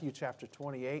Matthew chapter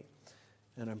 28,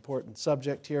 an important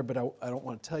subject here, but I don't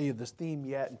want to tell you this theme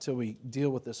yet until we deal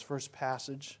with this first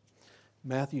passage.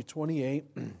 Matthew 28,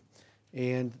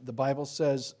 and the Bible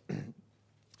says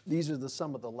these are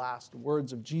some of the last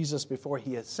words of Jesus before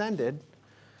he ascended.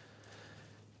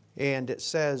 And it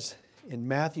says in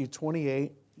Matthew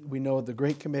 28, we know the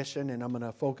Great Commission, and I'm going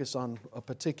to focus on a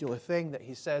particular thing that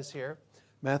he says here.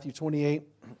 Matthew 28,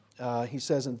 he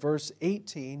says in verse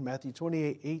 18, Matthew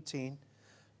 28, 18,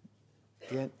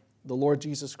 and the Lord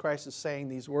Jesus Christ is saying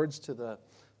these words to the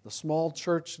small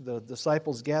church, the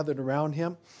disciples gathered around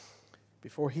him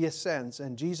before he ascends.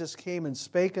 And Jesus came and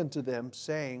spake unto them,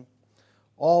 saying,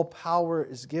 All power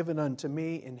is given unto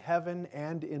me in heaven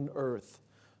and in earth.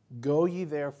 Go ye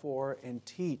therefore and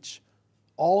teach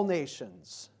all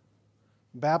nations,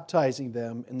 baptizing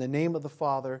them in the name of the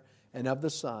Father and of the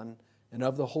Son and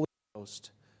of the Holy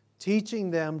Ghost, teaching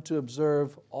them to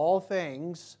observe all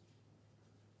things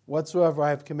whatsoever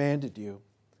I have commanded you.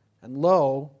 And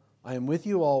lo, I am with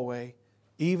you always,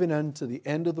 even unto the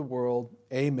end of the world.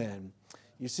 Amen.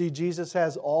 You see, Jesus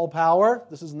has all power.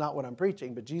 This is not what I'm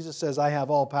preaching, but Jesus says, I have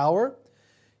all power.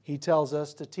 He tells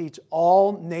us to teach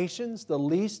all nations, the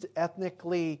least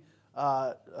ethnically,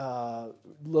 the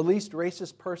least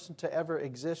racist person to ever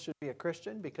exist should be a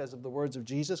Christian because of the words of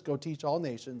Jesus. Go teach all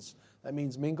nations. That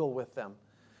means mingle with them.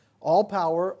 All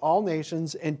power, all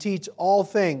nations, and teach all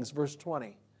things. Verse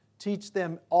 20. Teach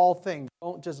them all things.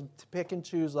 Don't just pick and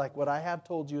choose like what I have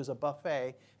told you is a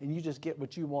buffet and you just get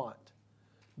what you want.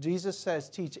 Jesus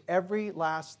says, teach every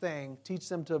last thing. Teach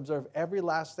them to observe every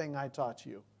last thing I taught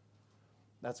you.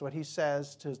 That's what he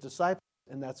says to his disciples,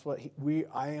 and that's what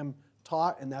I am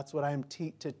taught, and that's what I am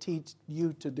to teach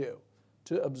you to do.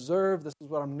 To observe, this is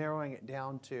what I'm narrowing it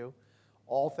down to,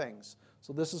 all things.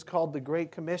 So this is called the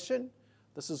Great Commission.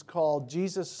 This is called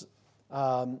Jesus'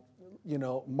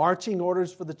 marching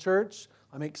orders for the church.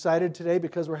 I'm excited today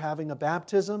because we're having a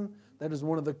baptism. That is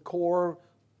one of the core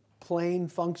plain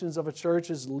functions of a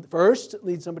church is first,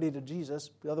 lead somebody to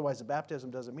Jesus. Otherwise, a baptism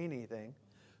doesn't mean anything.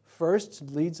 First,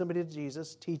 lead somebody to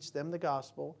Jesus, teach them the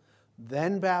gospel,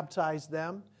 then baptize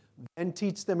them, then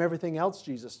teach them everything else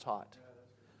Jesus taught.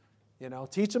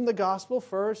 Teach them the gospel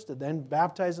first, and then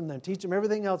baptize them, then teach them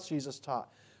everything else Jesus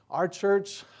taught. Our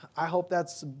church, I hope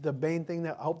that's the main thing.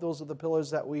 I hope those are the pillars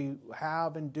that we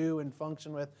have and do and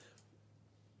function with,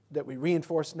 that we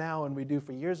reinforce now and we do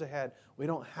for years ahead. We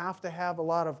don't have to have a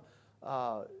lot of,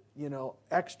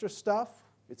 extra stuff.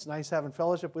 It's nice having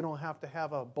fellowship. We don't have to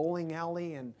have a bowling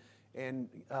alley and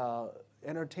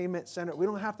entertainment center. We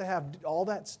don't have to have all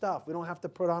that stuff. We don't have to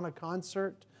put on a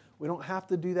concert. We don't have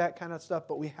to do that kind of stuff,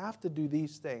 but we have to do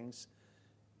these things.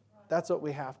 That's what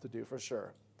we have to do for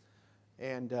sure.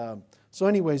 And so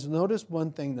anyways, notice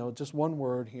one thing though, just one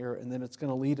word here, and then it's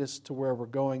going to lead us to where we're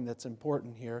going that's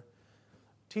important here.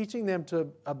 Teaching them to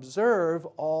observe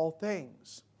all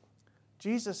things.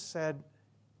 Jesus said,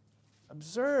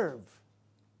 observe.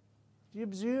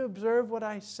 Did you observe what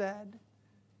I said?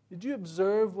 Did you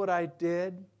observe what I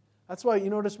did? That's why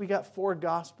you notice we got 4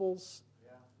 Gospels.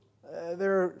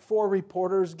 There are 4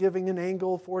 reporters giving an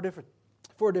angle, 4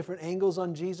 different angles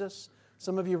on Jesus.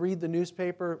 Some of you read the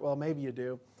newspaper. Well, maybe you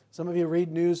do. Some of you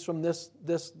read news from this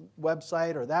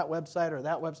website or that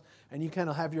website, and you kind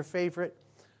of have your favorite.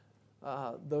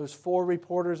 Those 4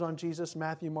 reporters on Jesus,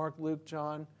 Matthew, Mark, Luke,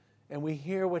 John, and we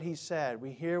hear what he said.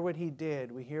 We hear what he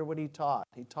did. We hear what he taught.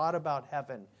 He taught about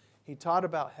heaven. He taught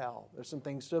about hell. There's some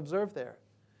things to observe there.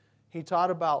 He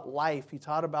taught about life. He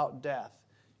taught about death.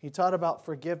 He taught about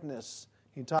forgiveness.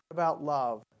 He taught about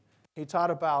love. He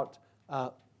taught about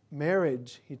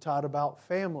marriage. He taught about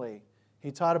family.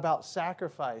 He taught about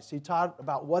sacrifice. He taught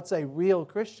about what's a real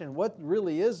Christian, what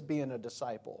really is being a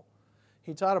disciple.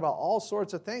 He taught about all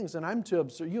sorts of things, and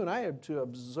you and I are to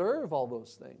observe all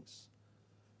those things.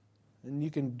 And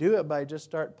you can do it by just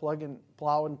start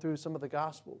plowing through some of the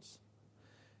Gospels.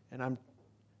 And I'm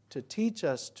to teach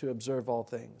us to observe all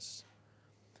things.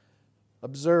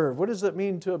 Observe. What does it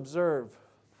mean to observe?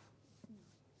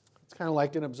 It's kind of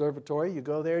like an observatory. You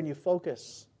go there and you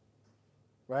focus.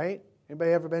 Right?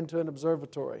 Anybody ever been to an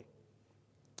observatory?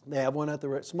 They have one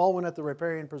small one at the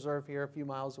Riparian Preserve here a few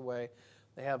miles away.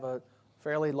 They have a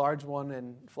fairly large one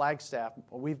in Flagstaff,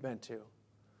 we've been to.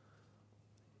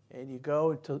 And you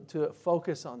go to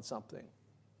focus on something.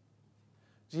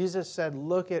 Jesus said,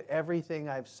 look at everything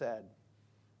I've said.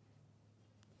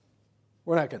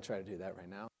 We're not going to try to do that right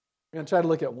now. We're going to try to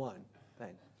look at one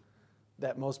thing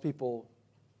that most people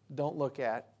don't look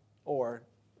at or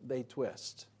they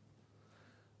twist.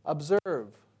 Observe.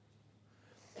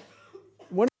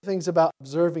 One of the things about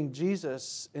observing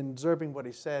Jesus and observing what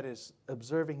he said is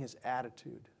observing his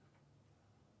attitude.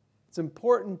 It's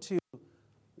important to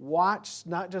watch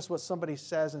not just what somebody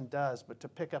says and does, but to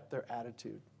pick up their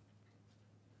attitude.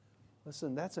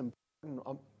 Listen, that's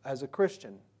important as a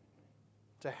Christian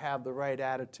to have the right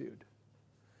attitude.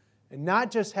 And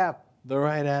not just have the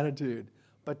right attitude,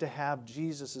 but to have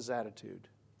Jesus' attitude.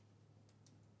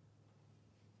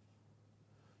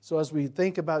 So as we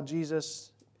think about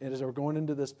Jesus, and as we're going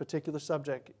into this particular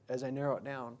subject, as I narrow it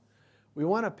down, we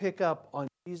want to pick up on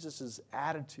Jesus'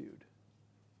 attitude.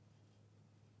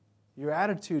 Your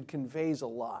attitude conveys a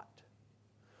lot.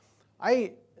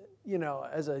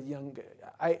 As a young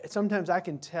guy, sometimes I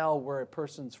can tell where a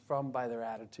person's from by their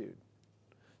attitude.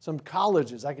 Some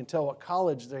colleges, I can tell what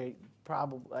college they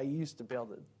probably. I used to be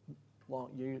able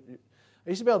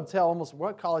to tell almost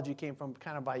what college you came from,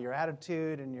 kind of by your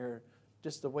attitude and your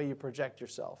just the way you project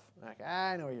yourself. Like,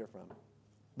 I know where you're from,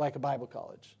 like a Bible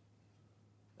college.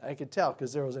 I could tell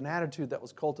because there was an attitude that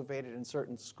was cultivated in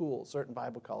certain schools, certain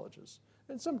Bible colleges.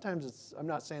 And sometimes I'm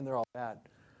not saying they're all bad.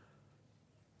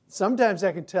 Sometimes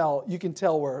you can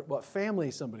tell what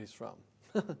family somebody's from.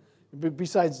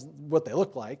 Besides what they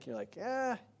look like, you're like,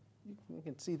 you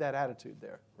can see that attitude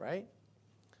there, right?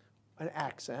 An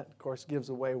accent, of course, gives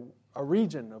away a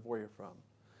region of where you're from.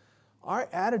 Our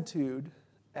attitude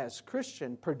as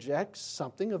Christian projects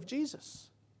something of Jesus,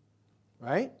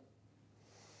 right?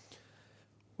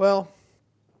 Well,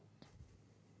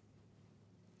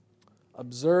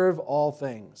 observe all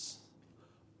things.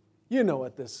 You know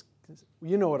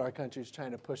what our country is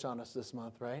trying to push on us this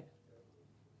month, right?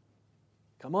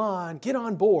 Come on, get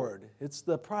on board. It's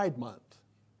the Pride Month,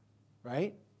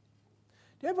 right?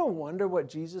 Do you ever wonder what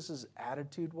Jesus'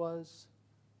 attitude was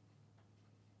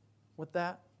with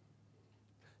that?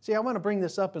 See, I want to bring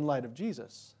this up in light of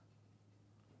Jesus.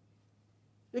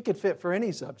 It could fit for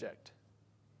any subject.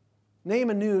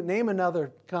 Name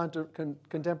another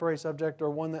contemporary subject or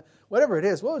one that, whatever it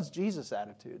is, what was Jesus'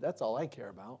 attitude? That's all I care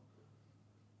about.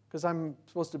 Because I'm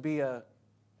supposed to be a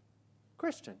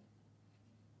Christian.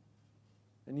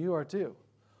 And you are too.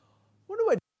 I wonder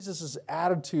what Jesus'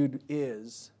 attitude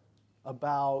is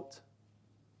about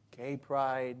gay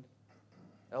pride,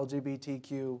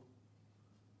 LGBTQ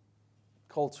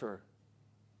culture.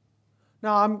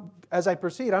 Now, as I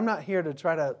proceed, I'm not here to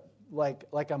try to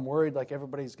like I'm worried like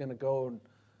everybody's going to go and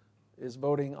is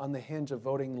voting on the hinge of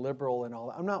voting liberal and all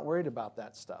that. I'm not worried about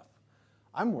that stuff.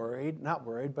 I'm not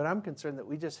worried, but I'm concerned that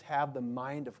we just have the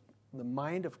mind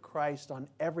of Christ on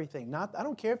everything. I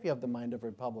don't care if you have the mind of a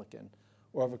Republican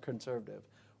or of a conservative.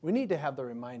 We need to have the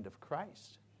mind of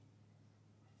Christ.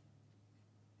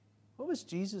 What was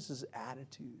Jesus'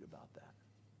 attitude about that?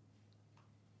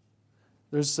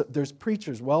 There's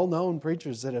preachers, well-known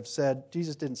preachers, that have said,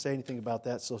 Jesus didn't say anything about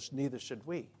that, so neither should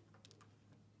we.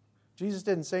 Jesus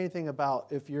didn't say anything about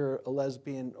if you're a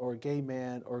lesbian or a gay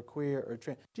man or queer or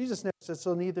trans. Jesus never said,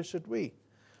 so neither should we.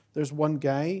 There's one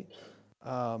guy,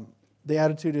 the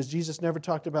attitude is Jesus never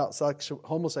talked about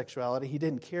homosexuality. He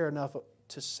didn't care enough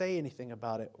to say anything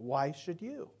about it. Why should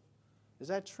you? Is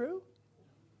that true?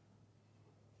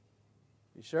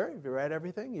 You sure? Have you read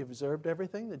everything? You've observed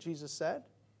everything that Jesus said?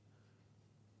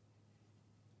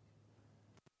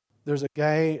 There's a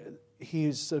guy,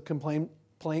 he's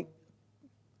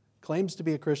claims to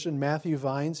be a Christian, Matthew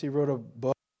Vines. He wrote a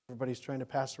book everybody's trying to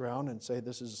pass around and say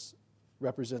this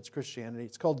represents Christianity.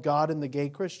 It's called God and the Gay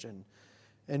Christian.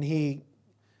 And he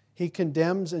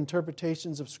condemns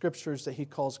interpretations of scriptures that he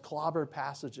calls clobber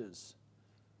passages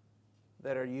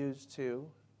that are used to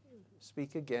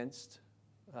speak against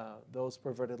those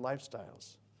perverted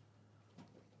lifestyles.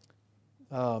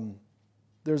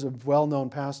 There's a well-known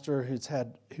pastor who's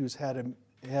had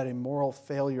a moral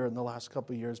failure in the last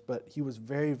couple of years, but he was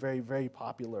very, very, very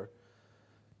popular.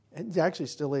 And he actually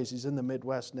still is. He's in the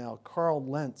Midwest now. Carl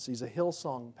Lentz, he's a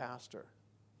Hillsong pastor.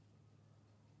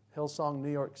 Hillsong, New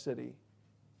York City.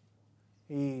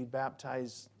 He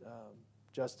baptized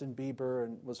Justin Bieber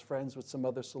and was friends with some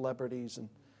other celebrities. And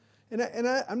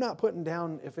I'm not putting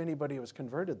down if anybody was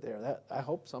converted there. I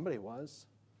hope somebody was.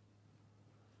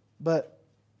 But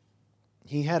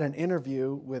he had an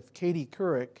interview with Katie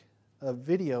Couric,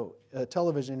 a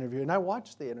television interview, and I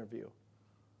watched the interview.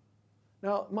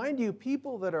 Now, mind you,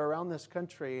 people that are around this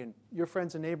country and your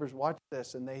friends and neighbors watch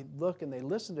this and they look and they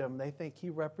listen to him, they think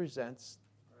he represents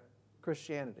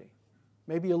Christianity.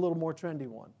 Maybe a little more trendy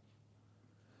one.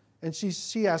 And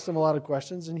she asked him a lot of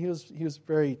questions, and he was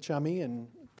very chummy and,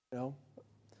 a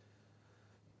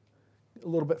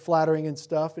little bit flattering and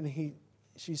stuff. And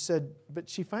she said, but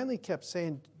she finally kept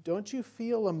saying, don't you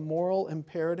feel a moral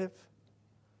imperative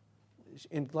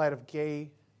in light of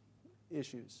gay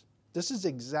issues? This is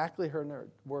exactly her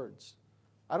words.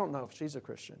 I don't know if she's a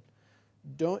Christian.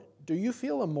 Do you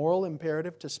feel a moral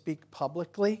imperative to speak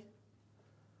publicly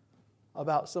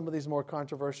about some of these more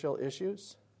controversial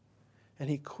issues? And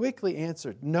he quickly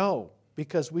answered, no,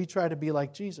 because we try to be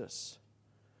like Jesus.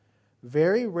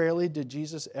 Very rarely did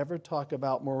Jesus ever talk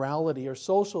about morality or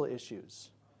social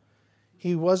issues.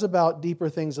 He was about deeper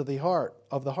things of the heart.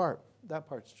 That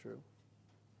part's true.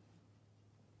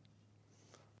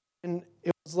 And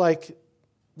it was like,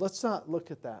 let's not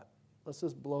look at that. Let's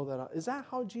just blow that out. Is that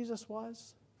how Jesus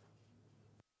was?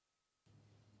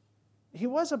 He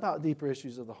was about deeper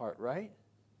issues of the heart, right?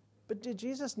 But did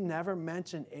Jesus never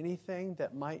mention anything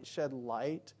that might shed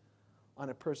light on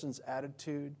a person's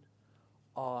attitude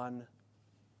on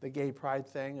the gay pride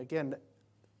thing? Again,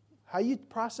 how you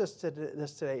process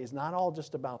this today is not all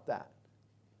just about that.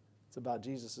 It's about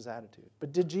Jesus' attitude.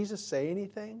 But did Jesus say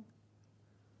anything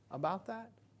about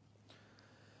that?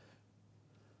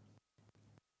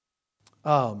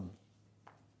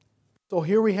 So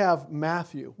here we have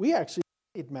Matthew. We actually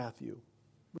studied Matthew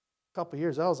a couple of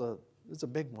years. It's a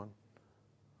big one.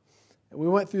 And we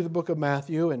went through the book of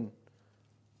Matthew, and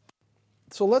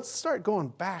so let's start going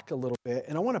back a little bit,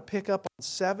 and I want to pick up on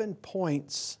 7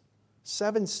 points,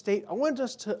 7 states. I want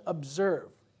us to observe.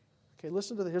 Okay,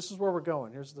 listen to this. This is where we're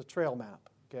going. Here's the trail map,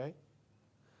 okay?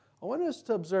 I want us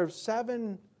to observe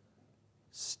 7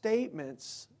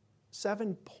 statements,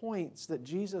 7 points that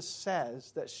Jesus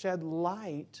says that shed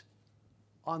light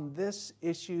on this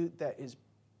issue that is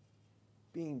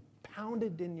being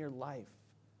pounded in your life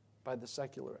by the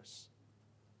secularists.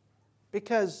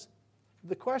 Because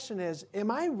the question is,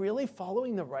 am I really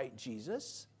following the right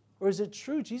Jesus? Or is it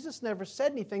true Jesus never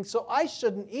said anything, so I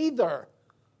shouldn't either?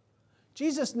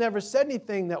 Jesus never said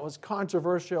anything that was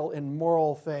controversial in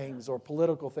moral things or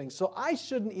political things, so I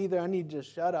shouldn't either. I need to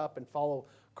just shut up and follow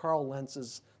Carl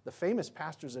Lentz's, the famous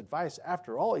pastor's advice.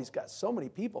 After all, he's got so many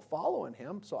people following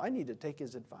him, so I need to take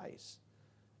his advice.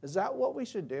 Is that what we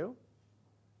should do?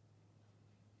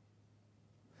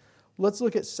 Let's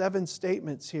look at 7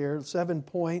 statements here, 7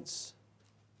 points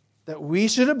that we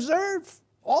should observe.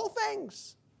 All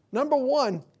things. Number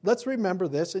 1, let's remember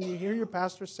this, and you hear your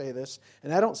pastor say this,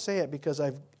 and I don't say it because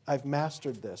I've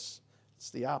mastered this. It's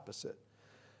the opposite.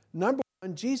 Number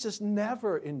 1, Jesus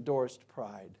never endorsed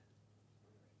pride.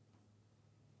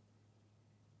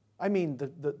 I mean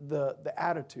the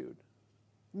attitude.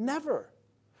 Never.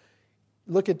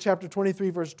 Look at chapter 23,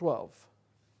 verse 12.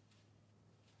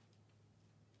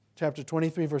 Chapter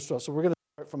 23, verse 12. So we're going to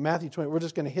start from Matthew 20. We're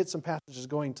just going to hit some passages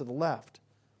going to the left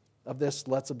of this.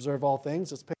 Let's observe all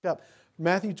things. Let's pick up.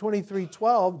 Matthew 23,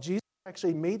 12. Jesus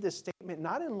actually made this statement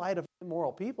not in light of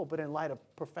immoral people, but in light of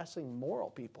professing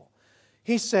moral people.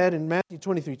 He said in Matthew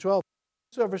 23, 12,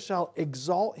 whosoever shall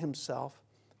exalt himself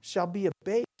shall be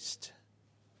abased,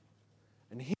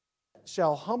 and he that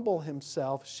shall humble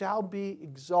himself shall be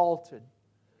exalted.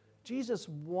 Jesus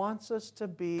wants us to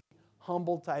be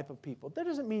humble type of people. That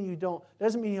doesn't mean you don't, that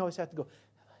doesn't mean you always have to go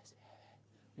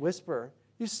whisper.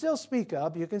 You still speak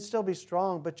up, you can still be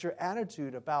strong, but your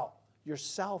attitude about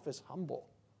yourself is humble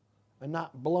and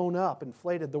not blown up,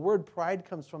 inflated. The word pride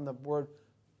comes from the word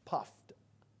puffed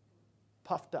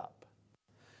up.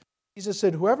 Jesus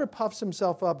said, whoever puffs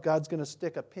himself up, God's going to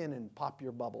stick a pin and pop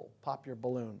your bubble, pop your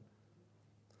balloon.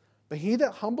 But he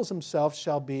that humbles himself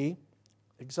shall be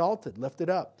exalted, lifted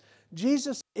up.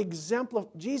 Jesus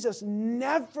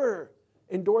never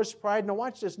endorsed pride. Now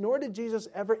watch this. Nor did Jesus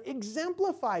ever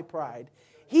exemplify pride.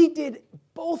 He did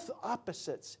both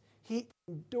opposites. He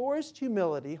endorsed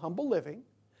humility, humble living,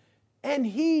 and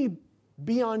he,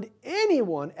 beyond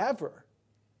anyone ever,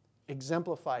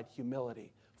 exemplified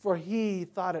humility. For he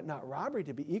thought it not robbery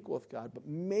to be equal with God, but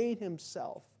made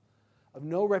himself of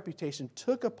no reputation,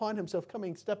 took upon himself,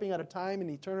 stepping out of time and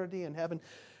eternity in heaven,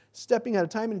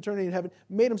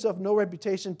 made himself no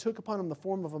reputation, took upon him the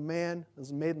form of a man,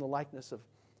 was made in the likeness of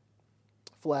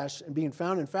flesh, and being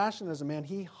found in fashion as a man,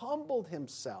 he humbled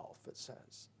himself, it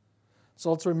says.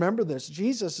 So let's remember this,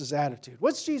 Jesus' attitude.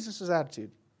 What's Jesus'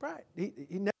 attitude? Pride. He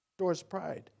never endorsed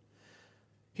pride.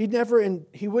 He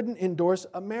wouldn't endorse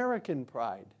American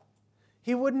pride.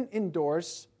 He wouldn't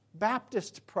endorse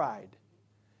Baptist pride.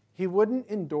 He wouldn't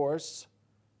endorse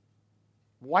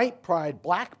white pride,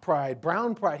 black pride,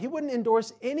 brown pride. He wouldn't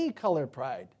endorse any color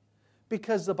pride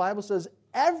because the Bible says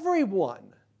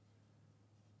everyone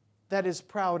that is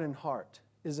proud in heart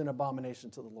is an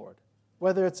abomination to the Lord.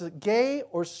 Whether it's a gay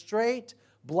or straight,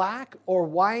 black or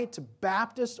white,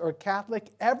 Baptist or Catholic,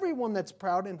 everyone that's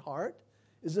proud in heart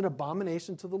is an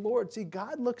abomination to the Lord. See,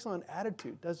 God looks on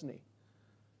attitude, doesn't he?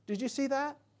 Did you see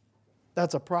that?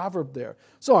 That's a proverb there.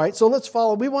 So, all right, so let's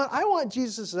follow. I want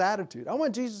Jesus' attitude. I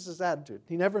want Jesus' attitude.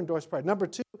 He never endorsed pride. Number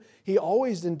 2, he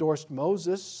always endorsed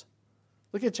Moses.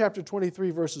 Look at chapter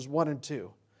 23, verses 1 and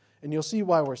 2. And you'll see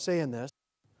why we're saying this.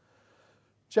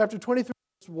 Chapter 23,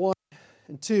 verses 1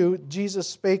 and 2, Jesus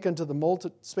spake to the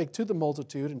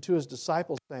multitude and to his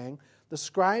disciples, saying, the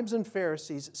scribes and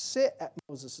Pharisees sit at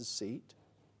Moses' seat.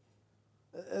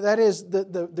 That is,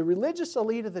 the religious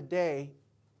elite of the day,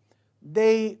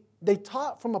 they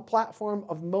taught from a platform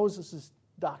of Moses'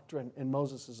 doctrine and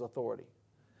Moses' authority.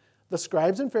 The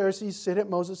scribes and Pharisees sit at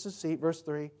Moses' seat, verse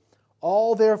 3.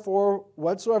 All therefore,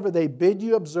 whatsoever they bid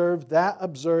you observe, that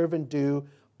observe and do,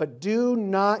 but do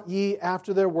not ye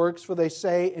after their works, for they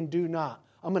say and do not.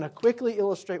 I'm going to quickly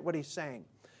illustrate what he's saying.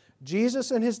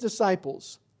 Jesus and his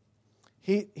disciples,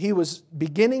 he was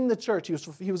beginning the church. He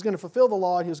was going to fulfill the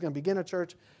law. He was going to begin a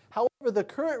church. However, the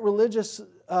current religious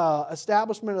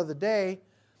establishment of the day,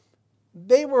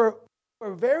 they were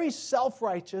very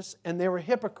self-righteous and they were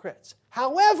hypocrites.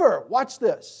 However, watch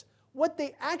this. What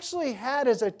they actually had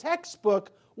as a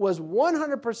textbook was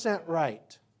 100%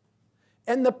 right.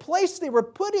 And the place they were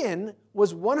put in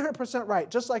was 100%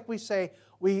 right. Just like we say,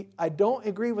 I don't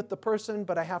agree with the person,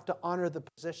 but I have to honor the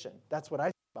position. That's what I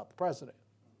think about the president.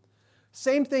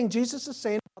 Same thing Jesus is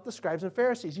saying about the scribes and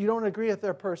Pharisees. You don't agree with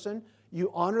their person, you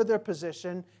honor their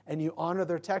position, and you honor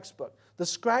their textbook. The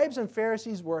scribes and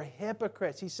Pharisees were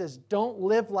hypocrites. He says, don't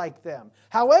live like them.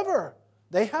 However,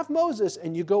 they have Moses,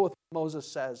 and you go with what Moses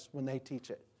says when they teach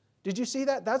it. Did you see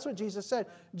that? That's what Jesus said.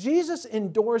 Jesus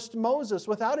endorsed Moses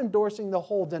without endorsing the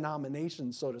whole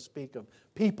denomination, so to speak, of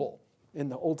people in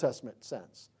the Old Testament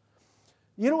sense.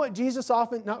 You know what Jesus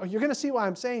often... Now, you're going to see why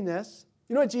I'm saying this.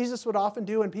 You know what Jesus would often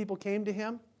do when people came to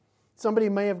him? Somebody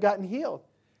may have gotten healed.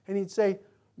 And he'd say,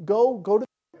 go to the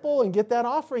temple and get that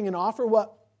offering and offer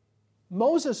what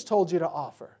Moses told you to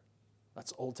offer.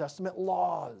 That's Old Testament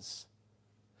laws.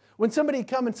 When somebody would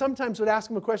come and sometimes would ask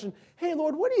him a question, hey,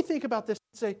 Lord, what do you think about this?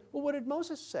 He'd say, well, what did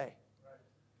Moses say?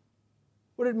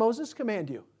 What did Moses command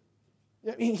you?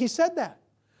 He said that.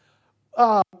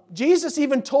 Jesus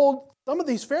even told some of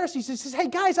these Pharisees, he says, hey,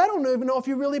 guys, I don't even know if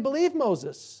you really believe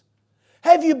Moses.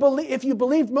 If you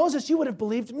believed Moses, you would have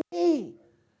believed me.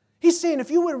 He's saying if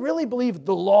you would have really believed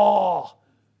the law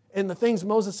and the things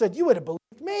Moses said, you would have believed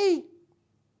me.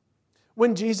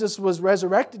 When Jesus was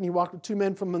resurrected and he walked with 2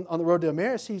 men on the road to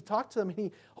Emmaus, he talked to them and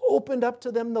he opened up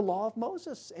to them the law of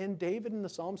Moses and David and the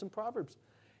Psalms and Proverbs.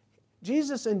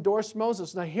 Jesus endorsed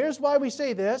Moses. Now here's why we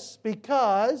say this,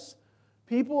 because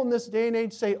people in this day and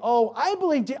age say, oh, I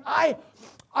believe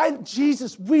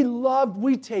Jesus,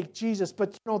 we take Jesus,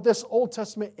 but this Old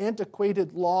Testament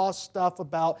antiquated law stuff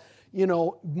about,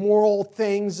 moral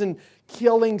things and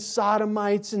killing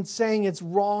sodomites and saying it's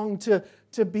wrong to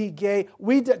be gay.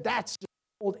 That's just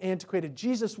old antiquated.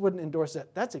 Jesus wouldn't endorse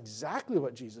that. That's exactly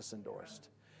what Jesus endorsed.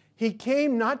 He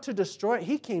came not to destroy it,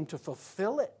 he came to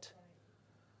fulfill it.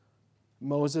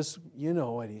 Moses, you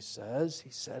know what he says. He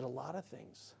said a lot of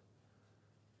things.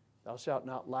 Thou shalt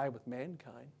not lie with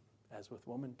mankind as with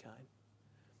womankind.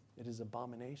 It is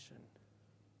abomination.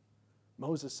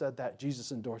 Moses said that.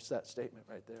 Jesus endorsed that statement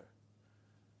right there.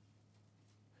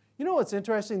 You know what's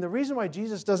interesting? The reason why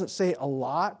Jesus doesn't say a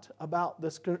lot about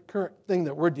this current thing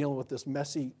that we're dealing with, this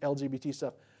messy LGBT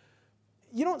stuff,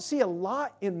 you don't see a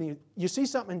lot you see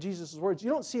something in Jesus' words, you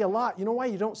don't see a lot. You know why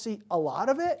you don't see a lot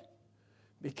of it?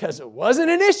 Because it wasn't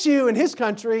an issue in his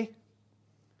country.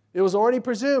 It was already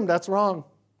presumed. That's wrong.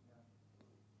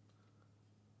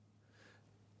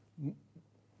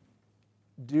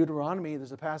 Deuteronomy,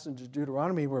 there's a passage in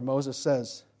Deuteronomy where Moses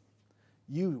says,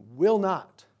 you will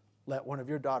not let one of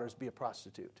your daughters be a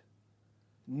prostitute,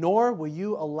 nor will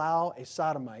you allow a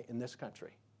sodomite in this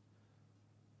country.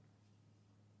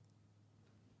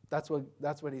 That's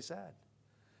what he said.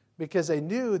 Because they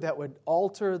knew that would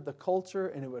alter the culture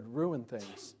and it would ruin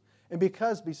things. And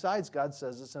because besides God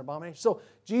says it's an abomination. So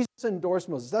Jesus endorsed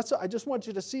Moses. I just want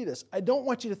you to see this. I don't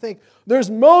want you to think there's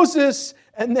Moses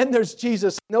and then there's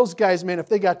Jesus. And those guys, man, if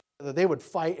they got together, they would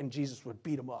fight and Jesus would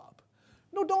beat them up.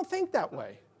 No, don't think that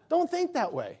way. Don't think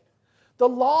that way. The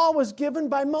law was given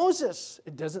by Moses.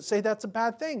 It doesn't say that's a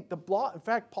bad thing. The law, in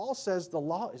fact, Paul says the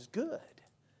law is good,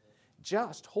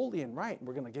 just, holy, and right. And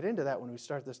we're going to get into that when we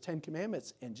start this 10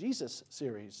 Commandments in Jesus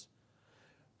series.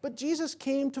 But Jesus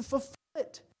came to fulfill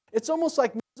it. It's almost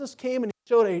like Moses came and he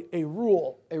showed a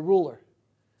ruler.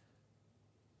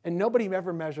 And nobody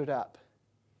ever measured up.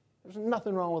 There's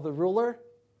nothing wrong with a ruler.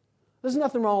 There's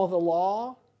nothing wrong with the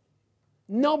law.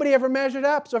 Nobody ever measured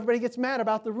up, so everybody gets mad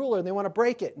about the ruler and they want to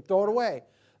break it and throw it away.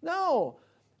 No.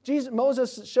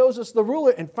 Moses shows us the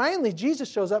ruler, and finally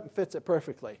Jesus shows up and fits it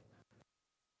perfectly.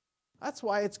 That's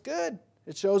why it's good.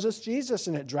 It shows us Jesus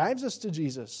and it drives us to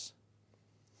Jesus.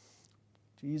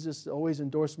 Jesus always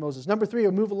endorsed Moses. Number 3,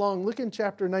 we'll move along. Look in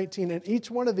chapter 19. And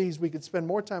each one of these we could spend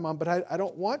more time on, but I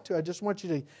don't want to. I just want you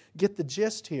to get the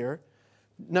gist here.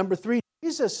 Number 3,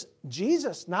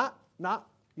 Jesus, not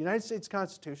United States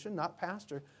Constitution, not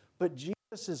pastor, but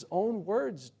Jesus' own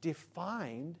words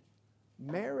defined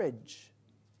marriage.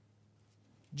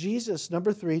 Jesus,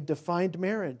 number 3, defined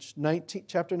marriage.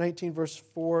 Chapter 19, verse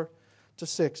 4 to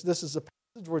 6. This is a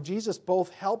passage where Jesus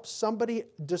both helps somebody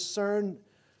discern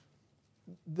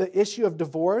the issue of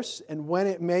divorce and when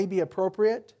it may be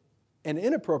appropriate and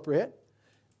inappropriate.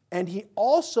 And he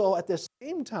also, at the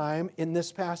same time, in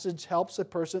this passage, helps a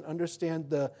person understand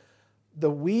the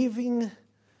weaving,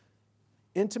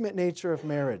 intimate nature of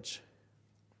marriage.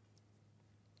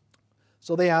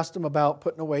 So they asked him about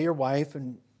putting away your wife,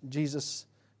 and Jesus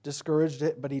discouraged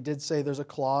it, but he did say there's a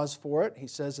clause for it. He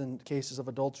says in cases of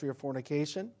adultery or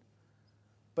fornication.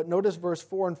 But notice verse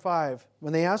 4 and 5.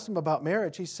 When they asked him about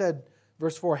marriage, he said,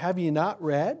 verse 4, have ye not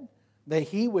read that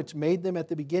he which made them at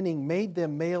the beginning made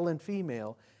them male and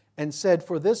female, and said,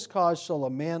 for this cause shall a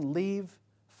man leave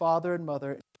father and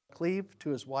mother, and cleave to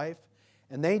his wife,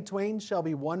 and they twain shall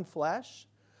be one flesh?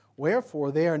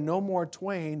 Wherefore they are no more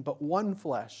twain, but one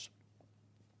flesh.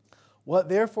 What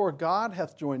therefore God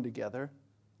hath joined together,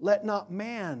 let not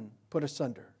man put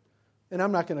asunder. And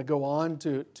I'm not going to go on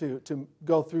to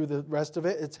go through the rest of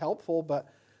it. It's helpful, but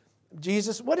what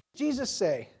did Jesus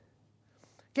say?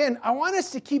 Again, I want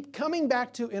us to keep coming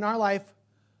back to in our life,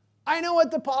 I know what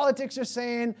the politics are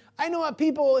saying. I know what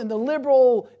people in the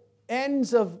liberal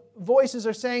ends of voices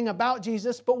are saying about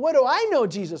Jesus, but what do I know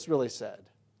Jesus really said?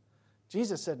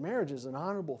 Jesus said marriage is an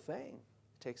honorable thing.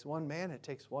 It takes one man, it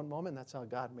takes one woman. That's how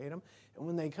God made them. And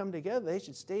when they come together, they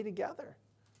should stay together.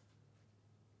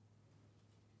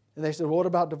 And they said, well, what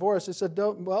about divorce? They said,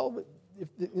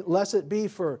 unless it be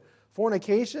for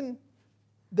fornication,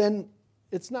 then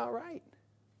it's not right.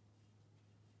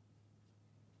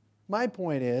 My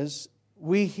point is,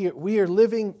 we are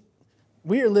living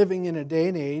in a day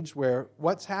and age where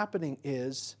what's happening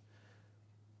is,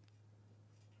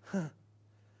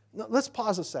 let's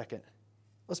pause a second.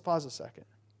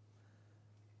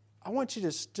 I want you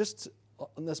to, just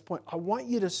on this point, I want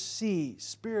you to see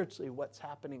spiritually what's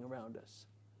happening around us.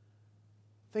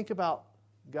 Think about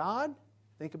God,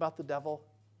 think about the devil,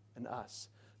 and us.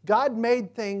 God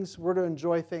made things, we're to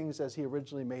enjoy things as He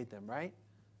originally made them, right?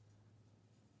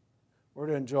 We're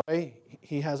to enjoy,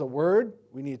 He has a word,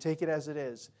 we need to take it as it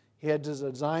is. He had a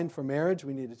design for marriage,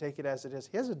 we need to take it as it is.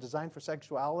 He has a design for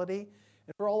sexuality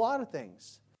and for a lot of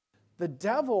things. The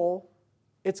devil,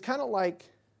 it's kind of like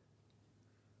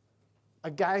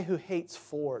a guy who hates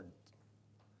Ford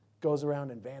goes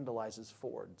around and vandalizes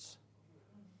Fords.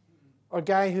 Or a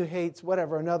guy who hates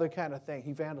whatever, another kind of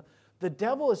thing. The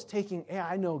devil is taking,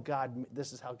 I know God,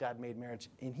 this is how God made marriage,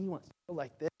 and he wants to go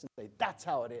like this and say, that's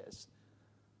how it is.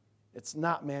 It's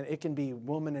not, man. It can be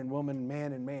woman and woman,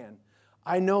 man and man.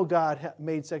 I know God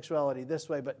made sexuality this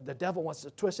way, but the devil wants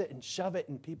to twist it and shove it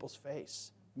in people's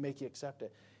face, make you accept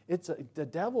it. The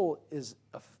devil is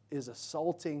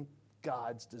assaulting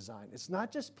God's design. It's not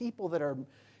just people that are,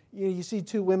 you see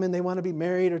two women, they want to be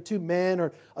married, or two men,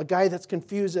 or a guy that's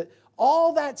confused.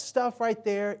 All that stuff right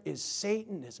there is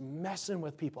Satan is messing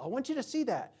with people. I want you to see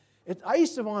that. I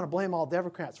used to want to blame all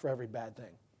Democrats for every bad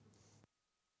thing.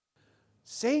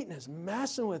 Satan is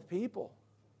messing with people.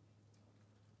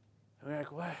 And we're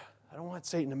like, well, I don't want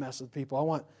Satan to mess with people. I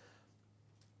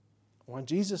want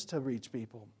Jesus to reach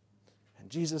people. And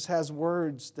Jesus has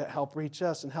words that help reach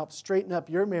us and help straighten up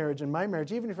your marriage and my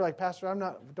marriage. Even if you're like, Pastor,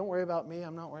 don't worry about me.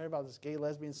 I'm not worried about this gay,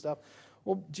 lesbian stuff.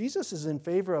 Well, Jesus is in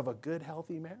favor of a good,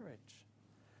 healthy marriage.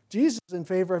 Jesus is in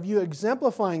favor of you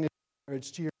exemplifying a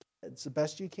marriage to your kids the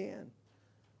best you can.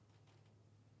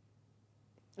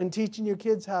 And teaching your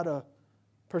kids how to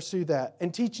pursue that.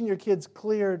 And teaching your kids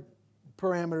clear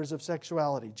parameters of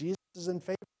sexuality. Jesus is in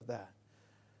favor of that.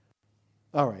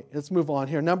 All right, let's move on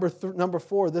here. Number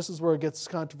 4, this is where it gets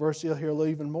controversial here a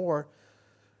little even more.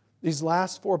 These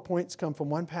last 4 points come from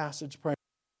one passage,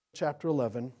 chapter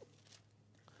 11.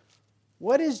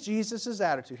 What is Jesus'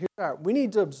 attitude? Here we are. We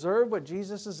need to observe what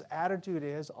Jesus' attitude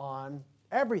is on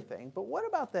everything. But what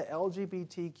about the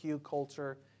LGBTQ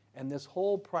culture and this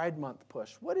whole Pride Month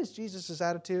push? What is Jesus'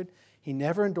 attitude? He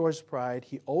never endorsed pride.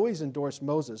 He always endorsed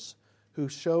Moses, who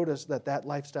showed us that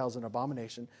lifestyle is an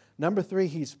abomination. Number 3,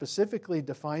 he specifically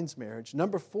defines marriage.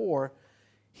 Number 4,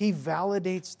 he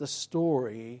validates the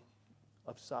story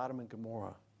of Sodom and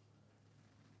Gomorrah.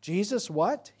 Jesus,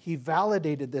 what? He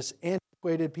validated this.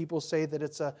 Antiquated people say that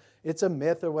it's a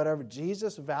myth or whatever.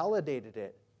 Jesus validated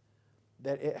it.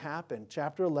 that it happened.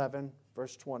 Chapter 11,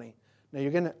 verse 20.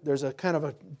 Now there's a kind of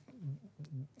a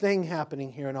thing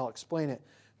happening here, and I'll explain it.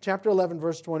 Chapter 11,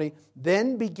 verse 20.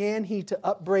 Then began he to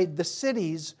upbraid the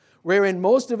cities wherein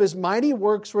most of his mighty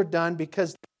works were done,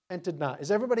 because they repented not.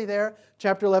 Is everybody there?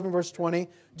 Chapter 11, verse 20.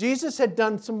 Jesus had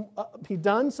done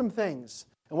some things.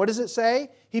 And what does it say?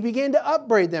 He began to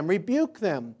upbraid them, rebuke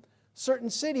them. Certain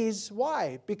cities.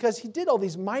 Why? Because he did all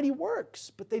these mighty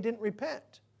works, but they didn't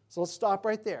repent. So let's stop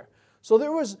right there.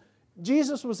 So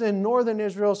Jesus was in northern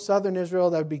Israel, southern Israel.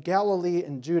 That would be Galilee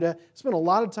and Judah. Spent a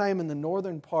lot of time in the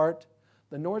northern part.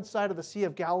 The north side of the Sea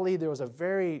of Galilee, there was a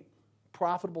very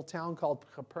profitable town called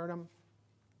Capernaum.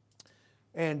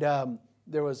 And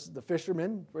there was the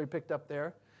fishermen, where he picked up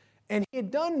there. And he had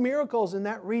done miracles in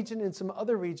that region and some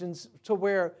other regions to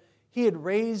where he had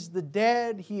raised the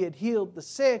dead, he had healed the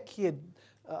sick, he had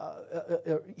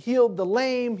healed the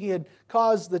lame, he had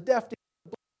caused the deaf to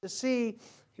see,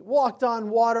 he walked on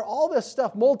water, all this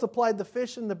stuff, multiplied the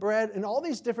fish and the bread in all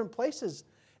these different places.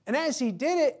 And as he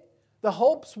did it, the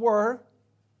hopes were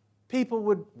people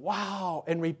would wow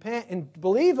and repent and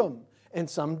believe him. And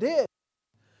some did.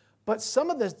 But some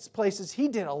of the places, he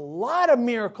did a lot of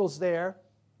miracles there,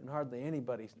 and hardly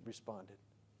anybody responded.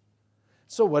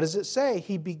 So what does it say?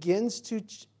 He begins to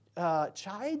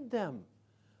chide them.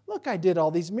 Look, I did all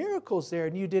these miracles there,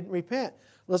 and you didn't repent.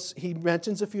 He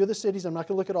mentions a few of the cities. I'm not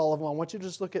going to look at all of them. I want you to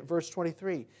just look at verse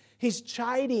 23. He's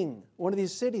chiding one of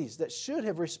these cities that should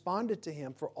have responded to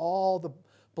him for all the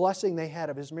blessing they had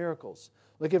of his miracles.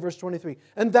 Look at verse 23.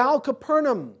 And thou,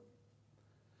 Capernaum,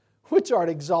 which art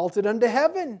exalted unto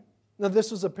heaven. Now,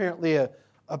 this was apparently a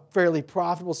fairly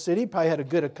profitable city, probably had a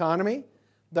good economy.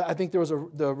 I think there was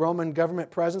the Roman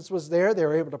government presence was there. They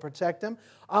were able to protect them.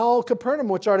 O Capernaum,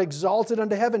 which art exalted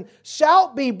unto heaven,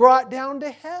 shalt be brought down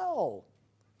to hell.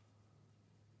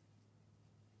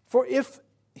 For if,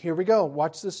 here we go,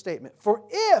 watch this statement. For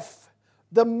if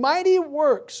the mighty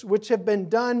works which have been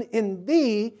done in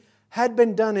thee had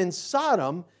been done in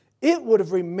Sodom, it would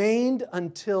have remained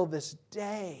until this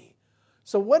day.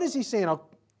 So what is he saying?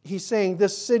 He's saying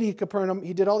this city, Capernaum,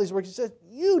 he did all these works. He says,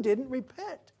 you didn't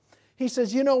repent. He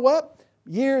says, you know what?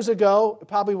 Years ago, it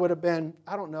probably would have been,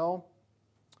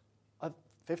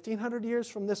 1,500 years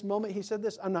from this moment he said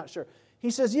this? I'm not sure.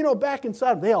 He says, back in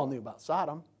Sodom, they all knew about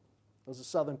Sodom. It was the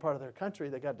southern part of their country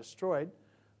that got destroyed,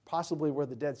 possibly where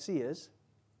the Dead Sea is.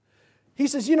 He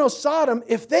says, Sodom,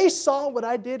 if they saw what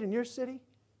I did in your city,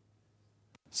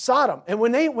 Sodom, and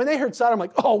when they heard Sodom,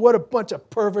 like, oh, what a bunch of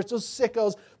perverts, those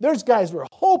sickos. Those guys were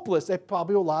hopeless. They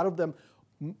probably, a lot of them,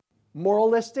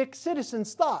 moralistic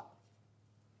citizens thought.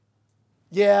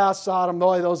 Yeah, Sodom,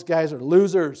 boy, those guys are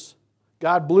losers.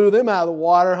 God blew them out of the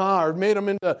water, or made them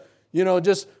into,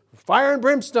 just fire and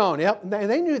brimstone. Yep,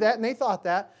 and they knew that, and they thought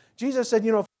that. Jesus said,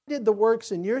 if I did the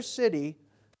works in your city,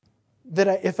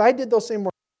 if I did those same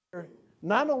works,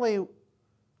 not only,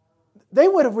 they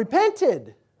would have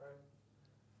repented.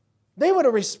 They would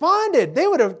have responded. That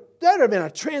would have been a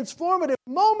transformative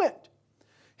moment.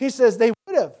 He says they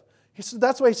would have.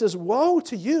 That's why he says, woe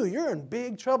to you. You're in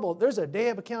big trouble. There's a day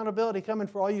of accountability coming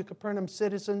for all you Capernaum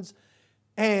citizens,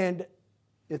 and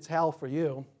it's hell for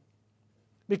you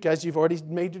because you've already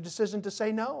made your decision to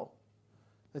say no.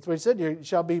 That's what he said. You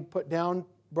shall be brought down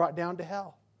to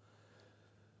hell.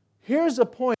 Here's a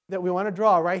point that we want to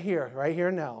draw right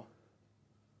here now.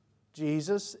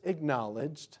 Jesus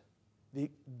acknowledged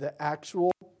the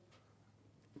actual,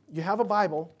 you have a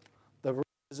Bible,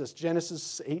 is this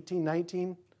Genesis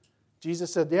 18:19?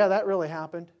 Jesus said, yeah, that really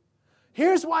happened.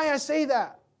 Here's why I say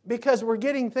that. Because we're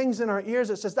getting things in our ears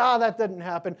that says, that didn't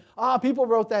happen. People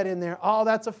wrote that in there.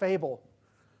 That's a fable.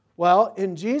 Well,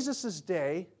 in Jesus'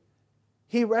 day,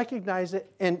 he recognized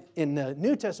it, and in the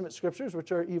New Testament scriptures,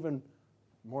 which are even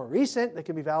more recent, that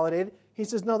can be validated, he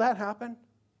says, no, that happened.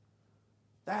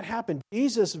 That happened.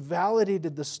 Jesus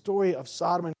validated the story of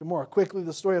Sodom and Gomorrah. Quickly,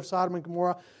 the story of Sodom and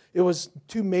Gomorrah. It was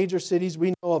two major cities.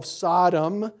 We know of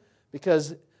Sodom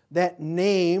because that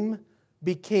name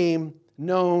became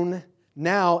known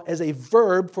now as a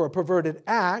verb for a perverted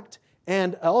act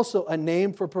and also a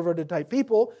name for perverted type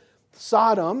people.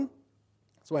 Sodom,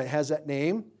 that's why it has that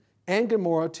name, and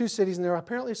Gomorrah, two cities, and there are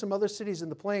apparently some other cities in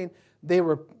the plain. They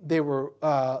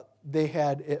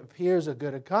had, it appears, a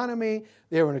good economy.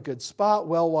 They were in a good spot,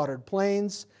 well-watered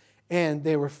plains, and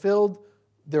they were filled.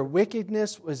 Their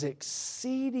wickedness was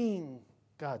exceeding,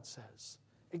 God says,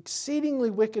 exceedingly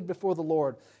wicked before the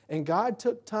Lord. And God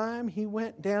took time. He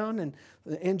went down in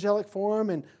the angelic form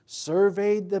and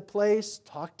surveyed the place,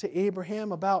 talked to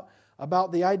Abraham about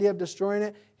the idea of destroying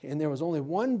it. And there was only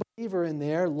one believer in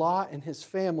there, Lot and his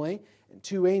family. And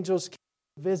two angels came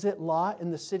to visit Lot in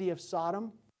the city of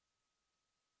Sodom.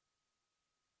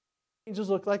 angels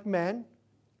look like men.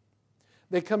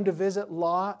 They come to visit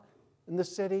Lot in the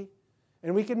city.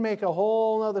 And we can make a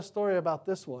whole other story about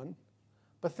this one.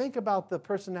 But think about the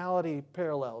personality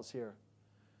parallels here.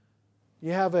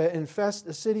 You have a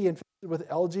city infested with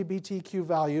LGBTQ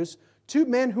values. Two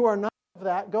men who are not of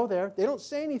that go there. They don't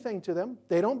say anything to them.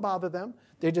 They don't bother them.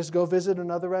 They just go visit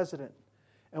another resident.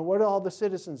 And what do all the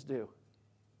citizens do?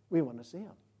 We want to see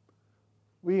them.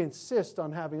 We insist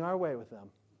on having our way with them.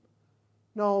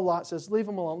 No, Lot says, leave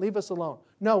them alone. Leave us alone.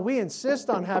 No, we insist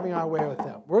on having our way with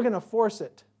them. We're going to force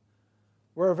it.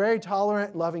 We're a very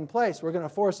tolerant, loving place. We're going to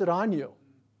force it on you.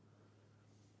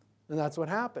 And that's what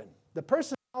happened. The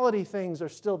personality things are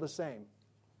still the same.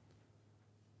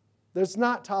 There's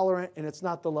not tolerant, and it's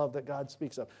not the love that God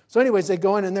speaks of. So anyways, they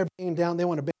go in and they're banging down. They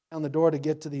want to bang down the door to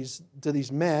get to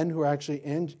these men who are actually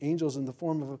angels in the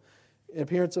form of an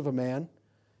appearance of a man.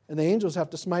 And the angels have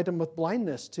to smite them with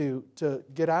blindness to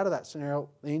get out of that scenario.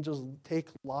 The angels take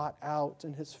Lot out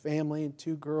and his family and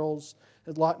two girls,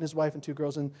 Lot and his wife and two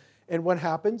girls. And what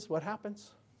happens? What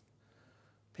happens?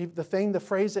 The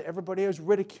phrase that everybody always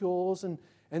ridicules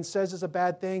and says is a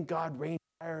bad thing, God rained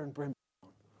fire and brimstone.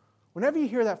 Whenever you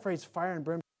hear that phrase, fire and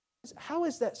brimstone, how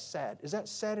is that said? Is that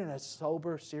said in a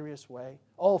sober, serious way?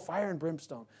 Oh, fire and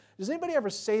brimstone. Does anybody ever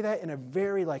say that in a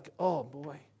very oh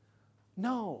boy?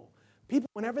 No. People,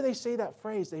 whenever they say that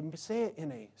phrase, they say it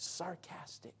in a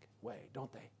sarcastic way, don't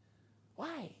they?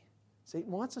 Why? Satan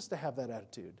wants us to have that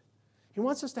attitude. He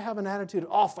wants us to have an attitude of,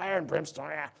 oh, fire and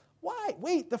brimstone. Yeah. Why?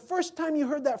 Wait, the first time you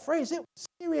heard that phrase, it was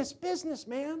serious business,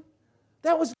 man.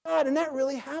 That was God, and that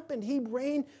really happened. He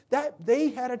reigned.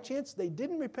 They had a chance. They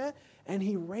didn't repent, and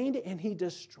He reigned it, and He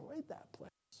destroyed that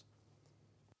place.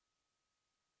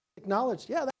 Acknowledged,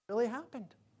 yeah, that really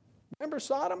happened. Remember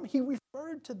Sodom? He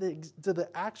referred to the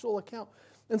actual account.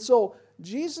 And so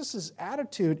Jesus'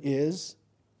 attitude is,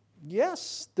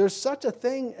 yes, there's such a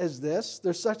thing as this.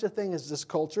 There's such a thing as this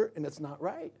culture, and it's not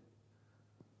right.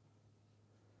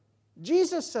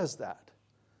 Jesus says that.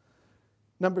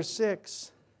 Number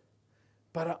 6,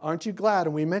 but aren't you glad?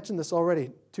 And we mentioned this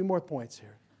already. 2 more points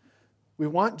here. We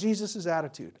want Jesus'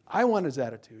 attitude. I want His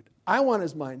attitude. I want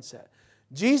His mindset.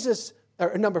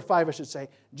 Number 5, I should say.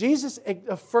 Jesus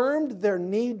affirmed their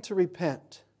need to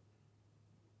repent.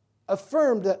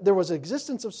 Affirmed that there was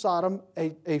existence of Sodom,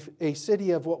 a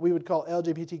city of what we would call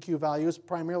LGBTQ values,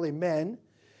 primarily men.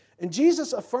 And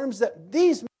Jesus affirms that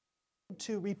these men need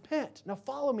to repent. Now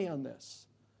follow me on this.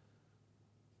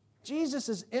 Jesus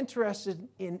is interested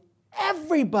in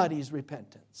everybody's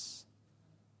repentance.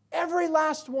 Every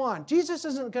last one. Jesus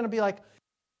isn't going to be like,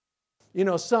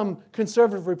 some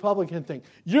conservative Republican thing.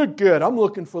 You're good. I'm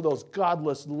looking for those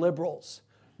godless liberals.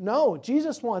 No,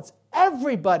 Jesus wants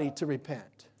everybody to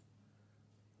repent.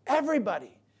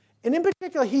 Everybody. And in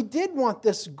particular, He did want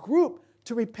this group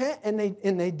to repent, and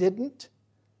they didn't.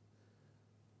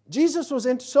 Jesus was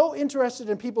so interested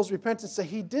in people's repentance that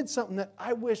He did something that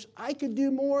I wish I could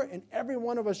do more, and every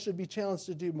one of us should be challenged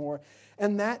to do more.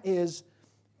 And that is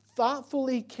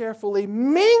thoughtfully, carefully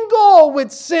mingle with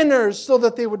sinners so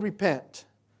that they would repent.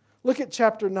 Look at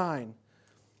chapter 9.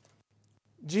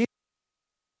 Jesus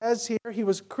says here, He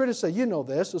was criticized. You know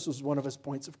this. This was one of His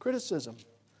points of criticism.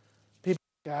 People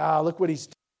look what He's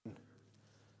doing.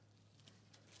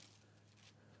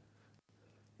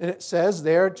 And it says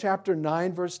there, chapter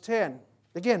 9, verse 10.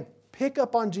 Again, pick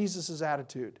up on Jesus'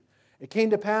 attitude. It came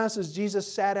to pass as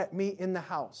Jesus sat at meat in the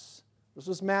house. This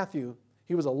was Matthew.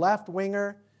 He was a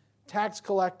left-winger, tax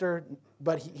collector,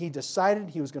 but he decided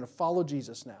he was going to follow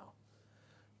Jesus now.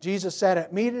 Jesus sat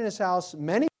at meat in His house.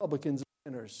 Many publicans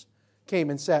and sinners came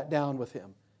and sat down with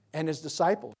Him and His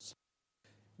disciples.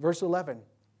 Verse 11.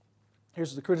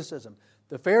 Here's the criticism.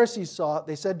 The Pharisees saw it.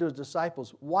 They said to His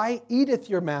disciples, why eateth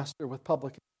your master with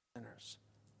publicans and sinners?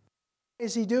 Why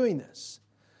is He doing this?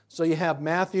 So you have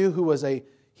Matthew, who was they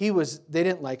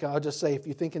didn't like, I'll just say, if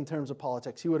you think in terms of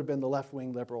politics, he would have been the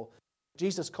left-wing liberal.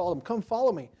 Jesus called him, come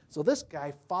follow me. So this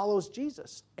guy follows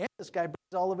Jesus. And this guy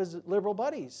brings all of his liberal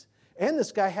buddies. And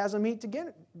this guy has them eat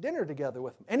dinner together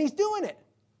with him. And he's doing it.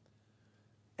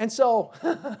 And so,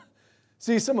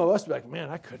 see, some of us be like, man,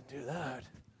 I couldn't do that.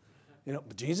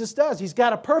 But Jesus does. He's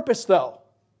got a purpose, though.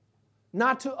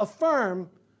 Not to affirm,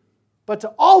 but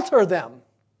to alter them.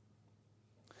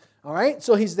 All right?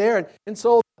 So He's there. And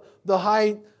so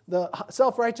the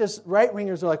self-righteous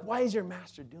right-wingers are like, why is your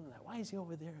master doing that? Why is He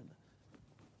over there?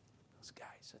 Those guys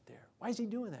sit there. Why is He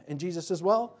doing that? And Jesus says,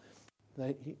 well,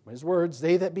 His words,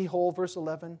 they that be whole, verse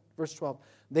 11, verse 12,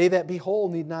 they that be whole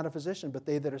need not a physician, but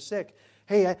they that are sick.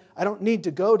 Hey, I don't need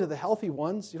to go to the healthy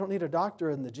ones. You don't need a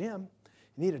doctor in the gym.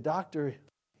 You need a doctor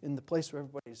in the place where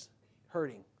everybody's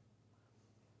hurting.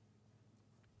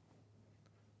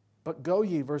 But go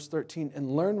ye, verse 13, and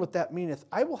learn what that meaneth.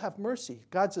 I will have mercy.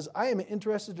 God says, I am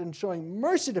interested in showing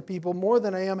mercy to people more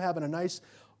than I am having a nice,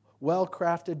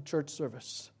 well-crafted church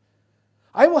service.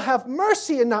 I will have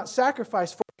mercy and not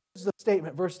sacrifice. For here's the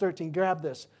statement, verse 13, grab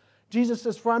this. Jesus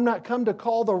says, for I'm not come to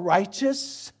call the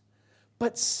righteous,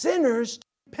 but sinners to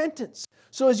repentance.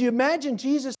 So as you imagine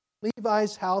Jesus in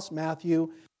Levi's house,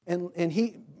 Matthew, and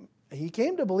he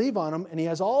came to believe on him, and he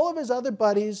has all of his other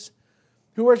buddies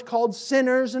who are called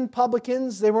sinners and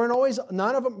publicans. They weren't always,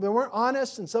 none of them, they weren't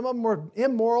honest, and some of them were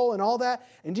immoral and all that.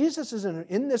 And Jesus is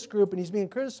in this group, and he's being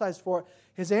criticized for it.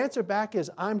 His answer back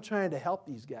is, I'm trying to help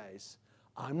these guys.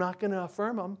 I'm not going to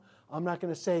affirm them. I'm not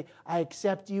going to say, I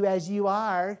accept you as you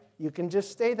are. You can just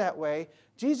stay that way.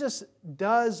 Jesus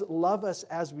does love us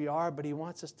as we are, but he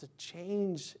wants us to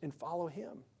change and follow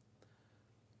him.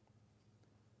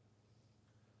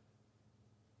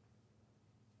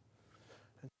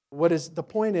 The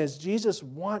point is, Jesus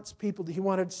wants people, he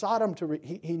wanted Sodom to,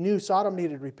 he knew Sodom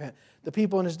needed to repent. The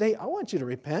people in his day, I want you to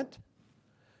repent.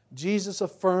 Jesus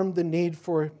affirmed the need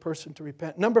for a person to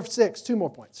repent. Number 6, 2 more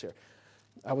points here.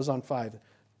 I was on 5.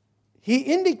 He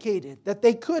indicated that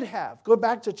they could have. Go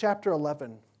back to chapter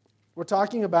 11. We're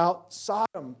talking about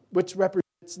Sodom, which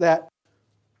represents that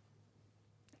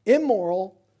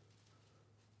immorally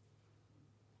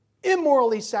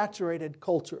saturated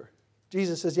culture.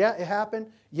 Jesus says, yeah, it happened.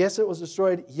 Yes, it was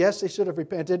destroyed. Yes, they should have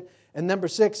repented. And number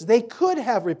 6, they could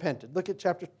have repented. Look at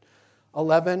chapter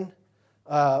 11,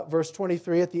 verse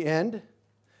 23 at the end.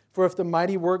 For if the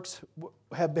mighty works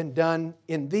have been done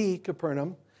in thee,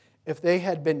 Capernaum, if they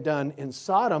had been done in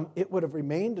Sodom, it would have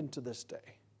remained unto this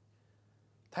day.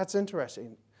 That's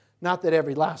interesting. Not that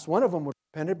every last one of them would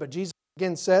have repented, but Jesus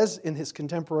again says in his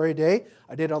contemporary day,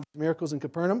 I did all these miracles in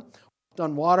Capernaum,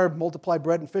 done water, multiplied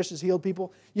bread and fishes, healed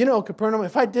people. You know, Capernaum,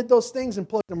 if I did those things and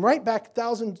plugged them right back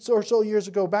 1,000 or so years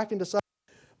ago back into Sodom,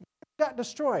 got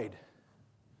destroyed.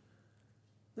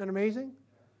 Isn't that amazing?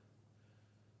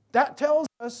 That tells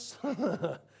us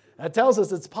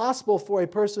it's possible for a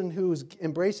person who's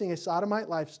embracing a sodomite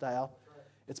lifestyle,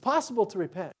 it's possible to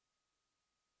repent.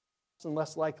 And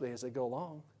less likely as they go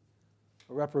along.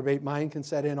 A reprobate mind can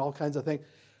set in, all kinds of things.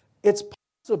 It's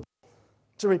possible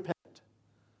to repent.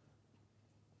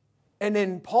 And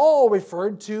then Paul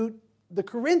referred to the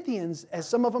Corinthians, as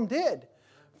some of them did.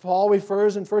 Paul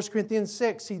refers in 1 Corinthians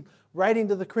 6, he writing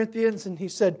to the Corinthians, and he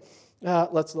said,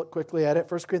 let's look quickly at it.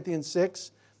 1 Corinthians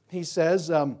 6, he says,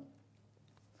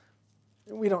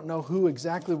 we don't know who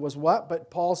exactly was what, but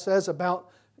Paul says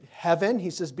about heaven, he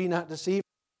says, be not deceived.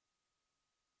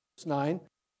 Verse 9,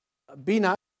 be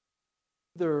not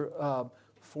either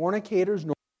fornicators,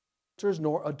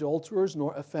 nor adulterers,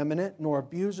 nor effeminate, nor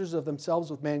abusers of themselves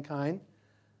with mankind.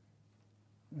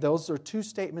 Those are 2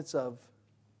 statements of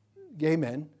gay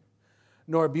men.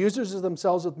 Nor abusers of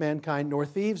themselves with mankind, nor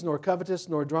thieves, nor covetous,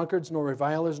 nor drunkards, nor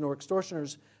revilers, nor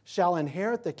extortioners shall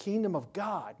inherit the kingdom of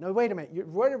God. Now, wait a minute.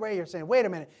 Right away you're saying, wait a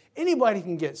minute. Anybody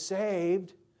can get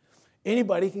saved.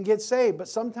 Anybody can get saved. But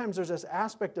sometimes there's this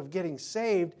aspect of getting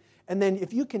saved, and then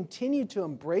if you continue to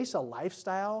embrace a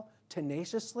lifestyle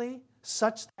tenaciously,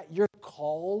 such that you're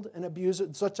called an abuser,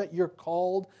 such that you're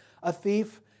called a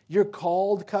thief, you're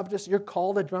called covetous, you're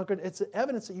called a drunkard, it's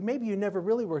evidence that maybe you never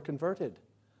really were converted.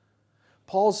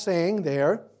 Paul's saying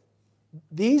there,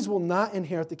 these will not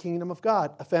inherit the kingdom of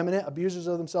God. Effeminate, abusers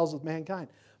of themselves with mankind.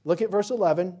 Look at verse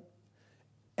 11.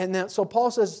 And then, so Paul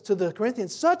says to the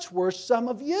Corinthians, such were some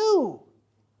of you,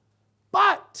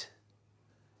 but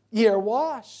ye are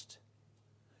washed,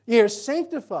 ye are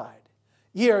sanctified,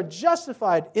 ye are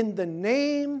justified in the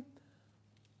name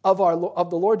of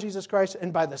the Lord Jesus Christ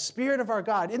and by the Spirit of our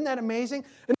God. Isn't that amazing?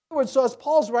 In other words, so as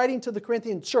Paul's writing to the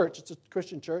Corinthian church, it's a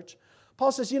Christian church,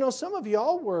 Paul says, some of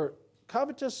y'all were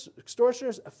covetous,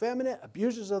 extortioners, effeminate,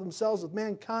 abusers of themselves with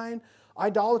mankind,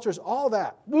 idolaters, all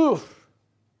that. Oof.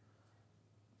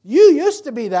 You used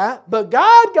to be that, but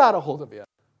God got a hold of you.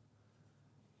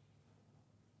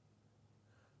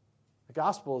 The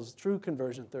gospel is true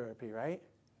conversion therapy, right?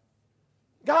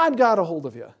 God got a hold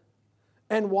of you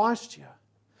and washed you.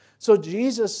 So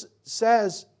Jesus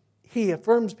says, he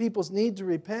affirms people's need to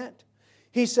repent.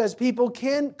 He says people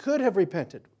could have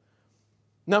repented.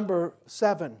 Number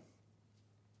 7,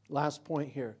 last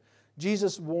point here.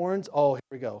 Jesus warns, here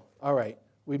we go. All right,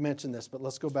 we mentioned this, but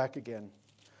let's go back again.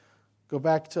 Go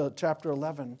back to chapter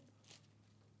 11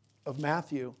 of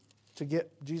Matthew to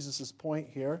get Jesus' point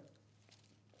here.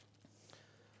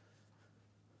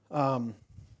 Chapter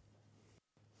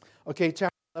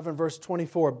 11, verse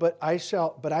 24. But I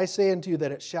say unto you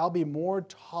that it shall be more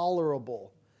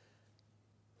tolerable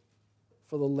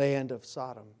for the land of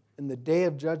Sodom in the day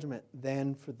of judgment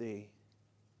than for thee.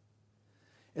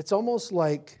 It's almost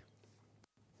like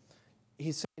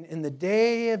he's saying, in the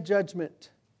day of judgment,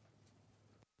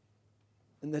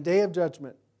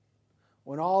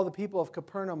 when all the people of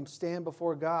Capernaum stand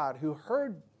before God who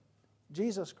heard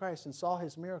Jesus Christ and saw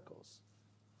his miracles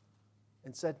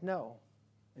and said no,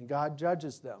 and God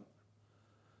judges them.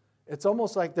 It's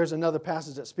almost like there's another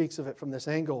passage that speaks of it from this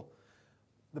angle.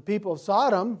 The people of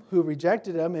Sodom who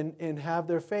rejected him and have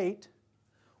their fate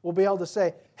will be able to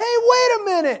say, hey, wait a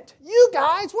minute, you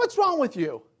guys, what's wrong with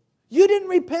you? You didn't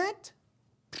repent?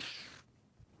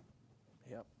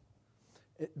 Yep.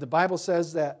 The Bible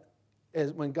says that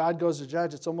when God goes to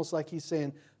judge, it's almost like he's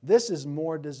saying, this is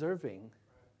more deserving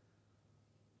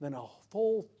than a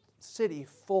whole city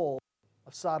full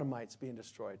of sodomites being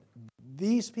destroyed.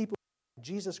 These people,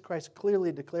 Jesus Christ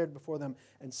clearly declared before them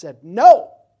and said,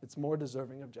 no, it's more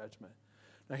deserving of judgment.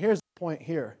 Now here's the point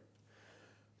here.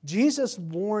 Jesus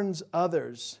warns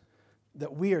others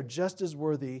that we are just as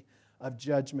worthy of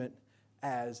judgment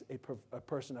as a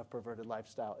person of perverted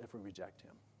lifestyle if we reject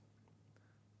him.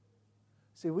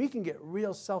 See, we can get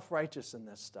real self-righteous in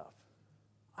this stuff.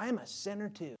 I'm a sinner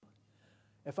too.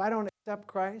 If I don't accept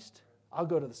Christ, I'll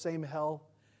go to the same hell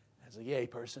as a gay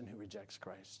person who rejects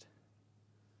Christ.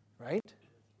 Right?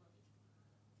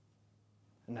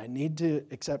 And I need to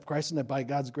accept Christ, and that by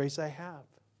God's grace I have.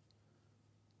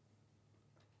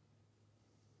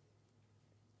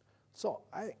 So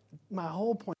my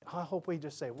whole point, I hope we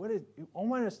just say, I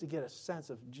want us to get a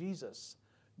sense of Jesus,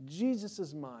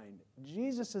 Jesus' mind,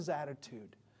 Jesus'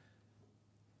 attitude,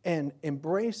 and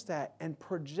embrace that and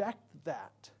project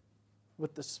that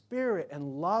with the spirit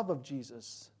and love of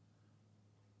Jesus.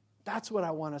 That's what I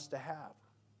want us to have.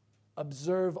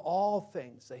 Observe all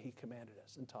things that he commanded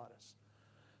us and taught us.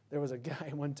 There was a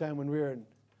guy one time when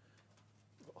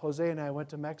Jose and I went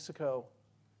to Mexico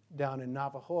down in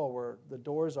Navajo where the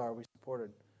doors are, we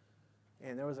supported.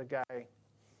 And there was a guy,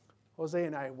 Jose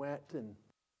and I went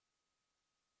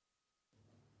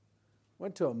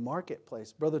to a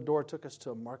marketplace. Brother Dorr took us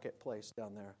to a marketplace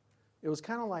down there. It was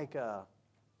kind of like it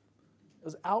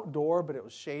was outdoor, but it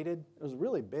was shaded. It was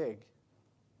really big.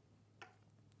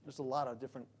 There's a lot of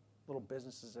different little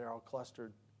businesses there all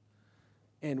clustered.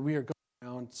 And we are going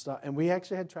around stuff. And we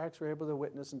actually had tracks we were able to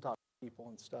witness and talk to people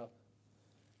and stuff.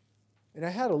 And I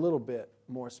had a little bit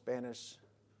more Spanish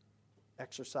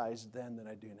exercise then than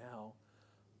I do now.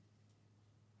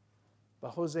 But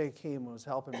Jose came and was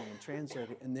helping me and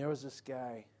translating. And there was this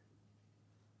guy,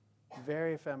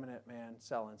 very effeminate man,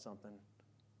 selling something.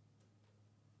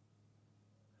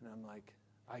 And I'm like,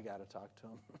 I got to talk to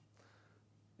him.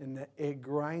 And it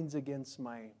grinds against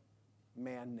my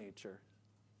man nature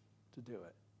to do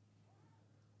it.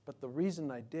 But the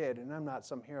reason I did, and I'm not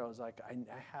some hero, is like I'm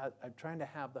trying to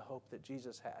have the hope that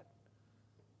Jesus had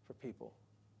for people.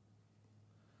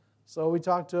 So we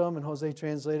talked to him, and Jose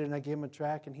translated, and I gave him a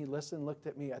track, and he listened, looked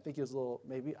at me. I think he was a little,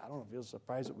 maybe, I don't know if he was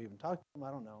surprised that we even talked to him,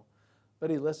 I don't know. But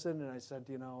he listened, and I said,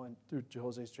 and through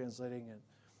Jose's translating,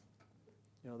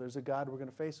 and there's a God we're going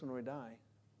to face when we die.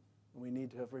 And we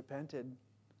need to have repented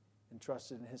and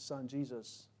trusted in his son,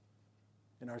 Jesus.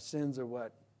 And our sins are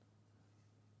what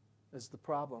is the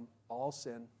problem. All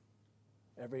sin.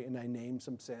 And I named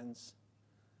some sins.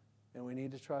 And we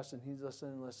need to trust. And he's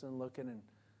listening, looking.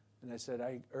 And I said,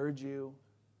 I urge you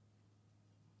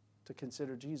to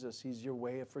consider Jesus. He's your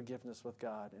way of forgiveness with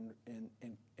God.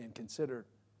 And consider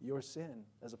your sin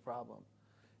as a problem.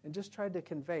 And just tried to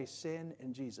convey sin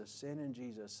and Jesus,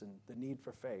 and the need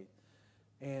for faith.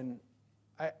 And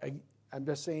I'm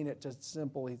just saying it to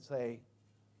simply say,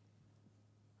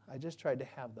 I just tried to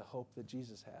have the hope that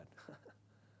Jesus had.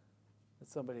 That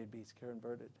somebody would be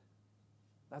converted.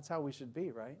 That's how we should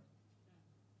be, right?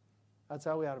 That's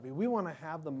how we ought to be. We want to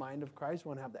have the mind of Christ. We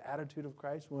want to have the attitude of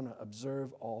Christ. We want to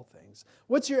observe all things.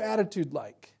 What's your attitude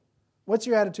like? What's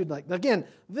your attitude like? Again,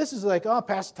 this is like,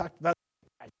 Pastor talked about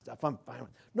stuff. I'm fine with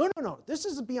it. No. This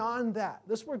is beyond that.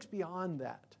 This works beyond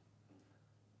that.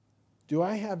 Do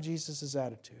I have Jesus'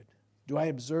 attitude? Do I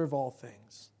observe all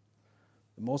things?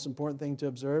 The most important thing to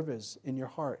observe is in your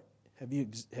heart. Have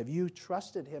you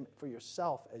trusted him for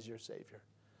yourself as your Savior?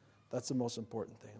 That's the most important thing.